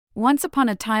Once upon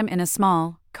a time in a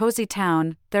small, cozy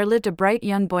town, there lived a bright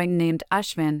young boy named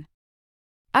Ashvin.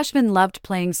 Ashvin loved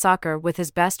playing soccer with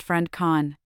his best friend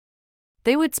Khan.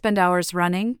 They would spend hours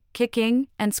running, kicking,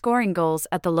 and scoring goals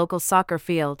at the local soccer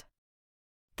field.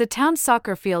 The town's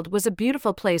soccer field was a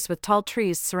beautiful place with tall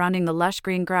trees surrounding the lush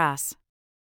green grass.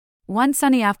 One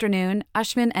sunny afternoon,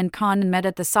 Ashvin and Khan met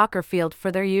at the soccer field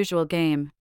for their usual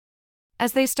game.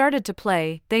 As they started to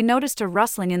play, they noticed a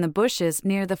rustling in the bushes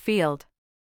near the field.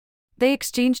 They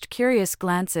exchanged curious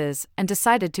glances and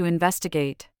decided to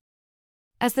investigate.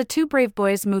 As the two brave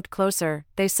boys moved closer,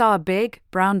 they saw a big,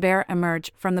 brown bear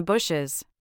emerge from the bushes.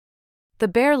 The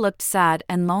bear looked sad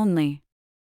and lonely.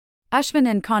 Ashvin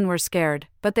and Khan were scared,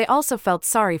 but they also felt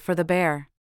sorry for the bear.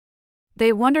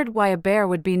 They wondered why a bear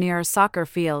would be near a soccer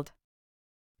field.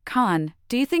 "Khan,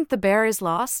 do you think the bear is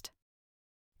lost?"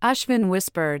 Ashvin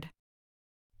whispered.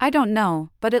 "I don't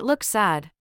know, but it looks sad."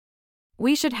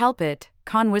 "We should help it,"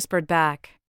 Khan whispered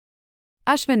back.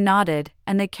 Ashvin nodded,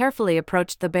 and they carefully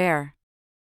approached the bear.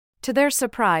 To their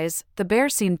surprise, the bear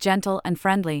seemed gentle and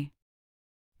friendly.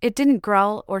 It didn't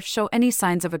growl or show any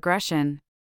signs of aggression.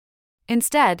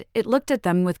 Instead, it looked at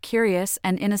them with curious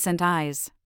and innocent eyes.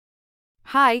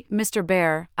 "Hi, Mr.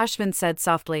 Bear," Ashvin said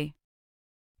softly.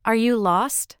 "Are you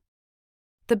lost?"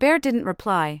 The bear didn't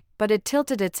reply, but it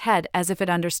tilted its head as if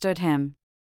it understood him.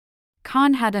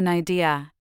 Khan had an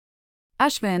idea.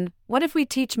 "Ashvin, what if we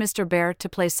teach Mr. Bear to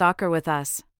play soccer with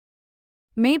us?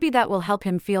 Maybe that will help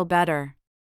him feel better."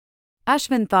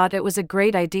 Ashvin thought it was a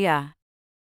great idea.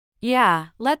 "Yeah,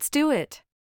 let's do it."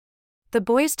 The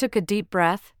boys took a deep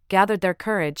breath, gathered their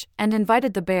courage, and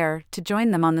invited the bear to join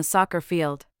them on the soccer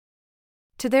field.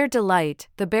 To their delight,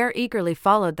 the bear eagerly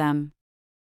followed them.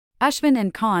 Ashvin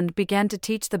and Khan began to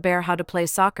teach the bear how to play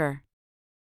soccer.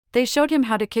 They showed him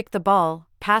how to kick the ball,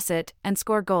 pass it, and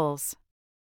score goals.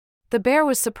 The bear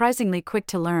was surprisingly quick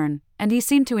to learn, and he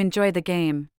seemed to enjoy the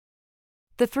game.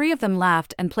 The three of them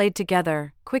laughed and played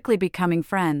together, quickly becoming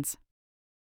friends.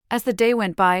 As the day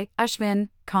went by, Ashvin,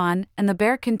 Khan, and the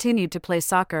bear continued to play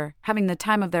soccer, having the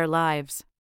time of their lives.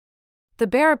 The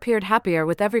bear appeared happier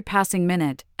with every passing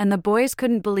minute, and the boys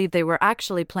couldn't believe they were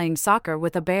actually playing soccer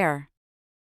with a bear.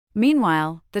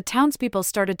 Meanwhile, the townspeople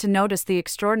started to notice the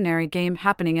extraordinary game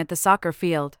happening at the soccer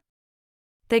field.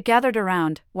 They gathered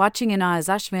around, watching in awe as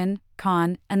Ashvin,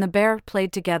 Khan, and the bear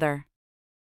played together.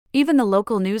 Even the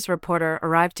local news reporter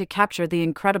arrived to capture the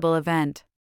incredible event.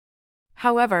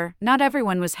 However, not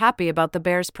everyone was happy about the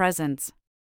bear's presence.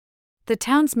 The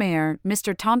town's mayor,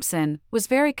 Mr. Thompson, was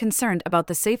very concerned about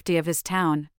the safety of his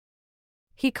town.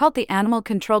 He called the animal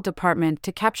control department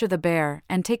to capture the bear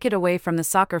and take it away from the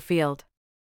soccer field.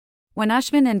 When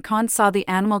Ashvin and Khan saw the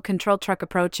animal control truck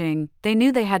approaching, they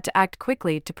knew they had to act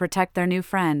quickly to protect their new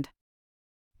friend.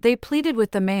 They pleaded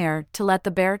with the mayor to let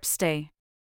the bear stay.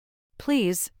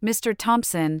 "Please, Mr.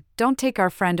 Thompson, don't take our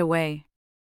friend away.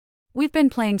 We've been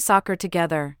playing soccer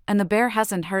together, and the bear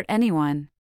hasn't hurt anyone.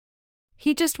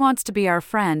 He just wants to be our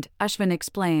friend," Ashvin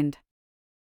explained.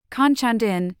 Khan chimed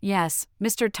in, "Yes,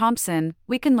 Mr. Thompson,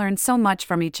 we can learn so much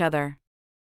from each other.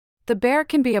 The bear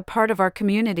can be a part of our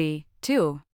community,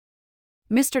 too."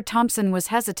 Mr. Thompson was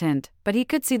hesitant, but he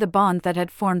could see the bond that had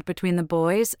formed between the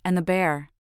boys and the bear.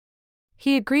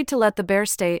 He agreed to let the bear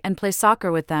stay and play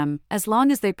soccer with them, as long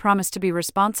as they promised to be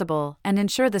responsible and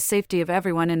ensure the safety of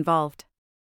everyone involved.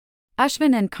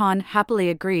 Ashvin and Khan happily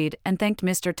agreed and thanked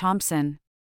Mr. Thompson.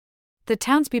 The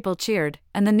townspeople cheered,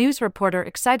 and the news reporter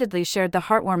excitedly shared the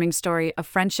heartwarming story of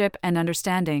friendship and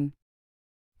understanding.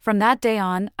 From that day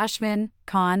on, Ashvin,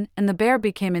 Khan, and the bear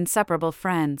became inseparable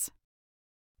friends.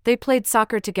 They played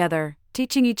soccer together,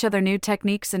 teaching each other new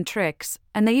techniques and tricks,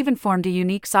 and they even formed a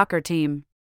unique soccer team.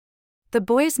 The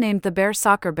boys named the bear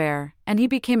Soccer Bear, and he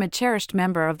became a cherished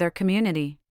member of their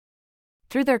community.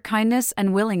 Through their kindness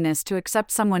and willingness to accept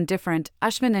someone different,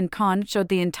 Ashvin and Khan showed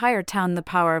the entire town the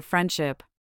power of friendship.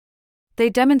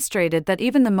 They demonstrated that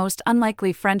even the most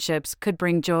unlikely friendships could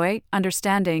bring joy,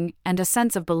 understanding, and a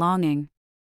sense of belonging.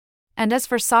 And as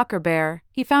for Soccer Bear,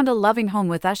 he found a loving home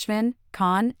with Ashvin,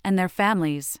 Khan, and their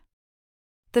families.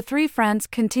 The three friends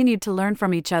continued to learn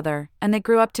from each other, and they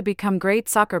grew up to become great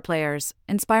soccer players,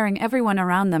 inspiring everyone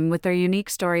around them with their unique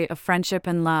story of friendship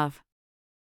and love.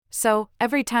 So,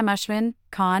 every time Ashvin,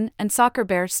 Khan, and Soccer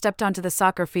Bear stepped onto the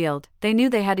soccer field, they knew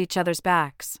they had each other's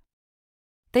backs.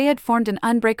 They had formed an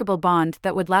unbreakable bond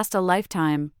that would last a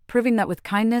lifetime, proving that with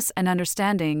kindness and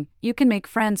understanding, you can make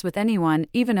friends with anyone,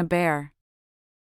 even a bear.